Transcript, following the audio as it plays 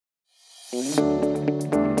The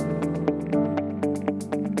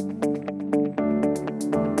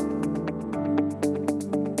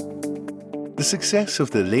success of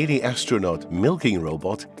the Lely Astronaut milking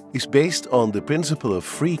robot is based on the principle of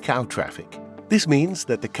free cow traffic. This means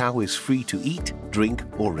that the cow is free to eat, drink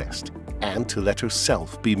or rest, and to let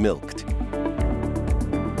herself be milked.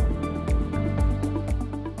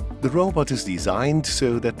 The robot is designed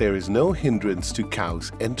so that there is no hindrance to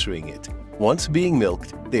cows entering it. Once being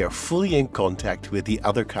milked, they are fully in contact with the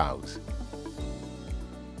other cows.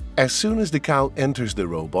 As soon as the cow enters the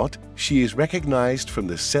robot, she is recognized from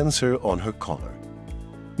the sensor on her collar.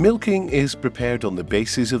 Milking is prepared on the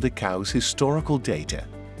basis of the cow's historical data.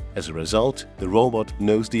 As a result, the robot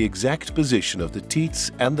knows the exact position of the teats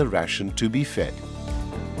and the ration to be fed.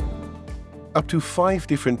 Up to 5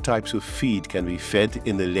 different types of feed can be fed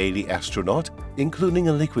in the Lely Astronaut, including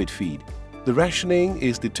a liquid feed. The rationing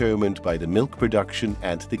is determined by the milk production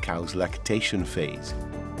and the cow's lactation phase.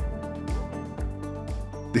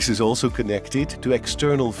 This is also connected to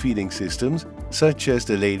external feeding systems such as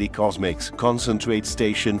the Lely Cosmix concentrate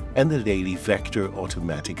station and the Lely Vector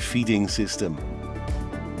automatic feeding system.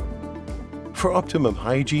 For optimum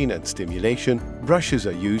hygiene and stimulation, brushes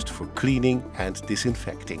are used for cleaning and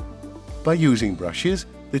disinfecting. By using brushes,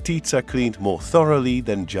 the teats are cleaned more thoroughly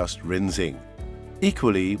than just rinsing.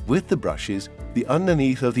 Equally, with the brushes, the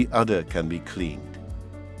underneath of the udder can be cleaned.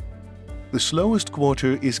 The slowest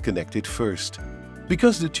quarter is connected first.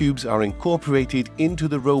 Because the tubes are incorporated into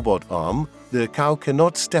the robot arm, the cow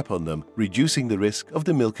cannot step on them, reducing the risk of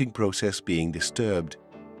the milking process being disturbed.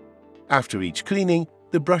 After each cleaning,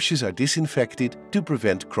 the brushes are disinfected to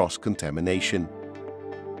prevent cross-contamination.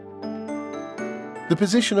 The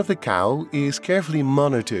position of the cow is carefully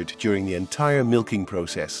monitored during the entire milking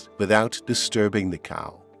process without disturbing the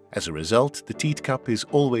cow. As a result, the teat cup is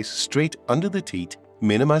always straight under the teat,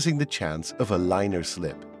 minimizing the chance of a liner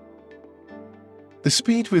slip. The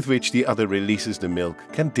speed with which the udder releases the milk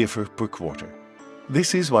can differ per quarter.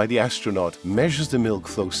 This is why the astronaut measures the milk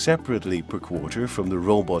flow separately per quarter from the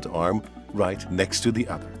robot arm right next to the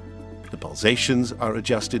udder. The pulsations are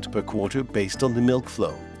adjusted per quarter based on the milk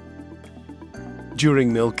flow.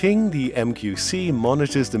 During milking, the MQC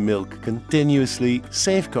monitors the milk continuously,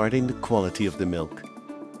 safeguarding the quality of the milk.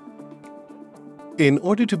 In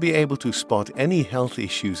order to be able to spot any health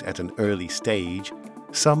issues at an early stage,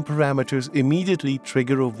 some parameters immediately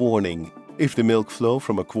trigger a warning. If the milk flow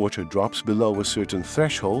from a quarter drops below a certain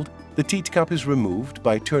threshold, the teat cup is removed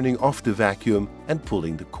by turning off the vacuum and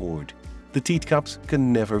pulling the cord. The teat cups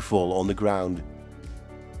can never fall on the ground.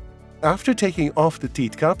 After taking off the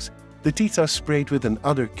teat cups, the teats are sprayed with an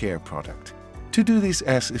udder care product. To do this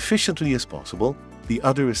as efficiently as possible, the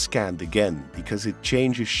udder is scanned again because it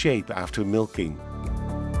changes shape after milking.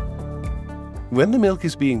 When the milk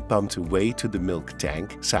is being pumped away to the milk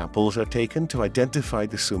tank, samples are taken to identify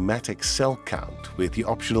the somatic cell count with the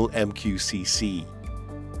optional MQCC.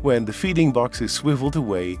 When the feeding box is swiveled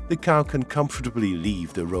away, the cow can comfortably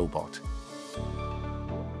leave the robot.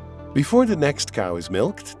 Before the next cow is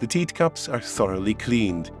milked, the teat cups are thoroughly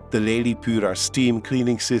cleaned. The Lely Pura steam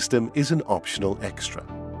cleaning system is an optional extra.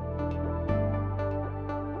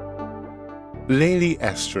 Lely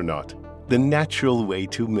Astronaut, the natural way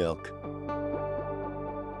to milk.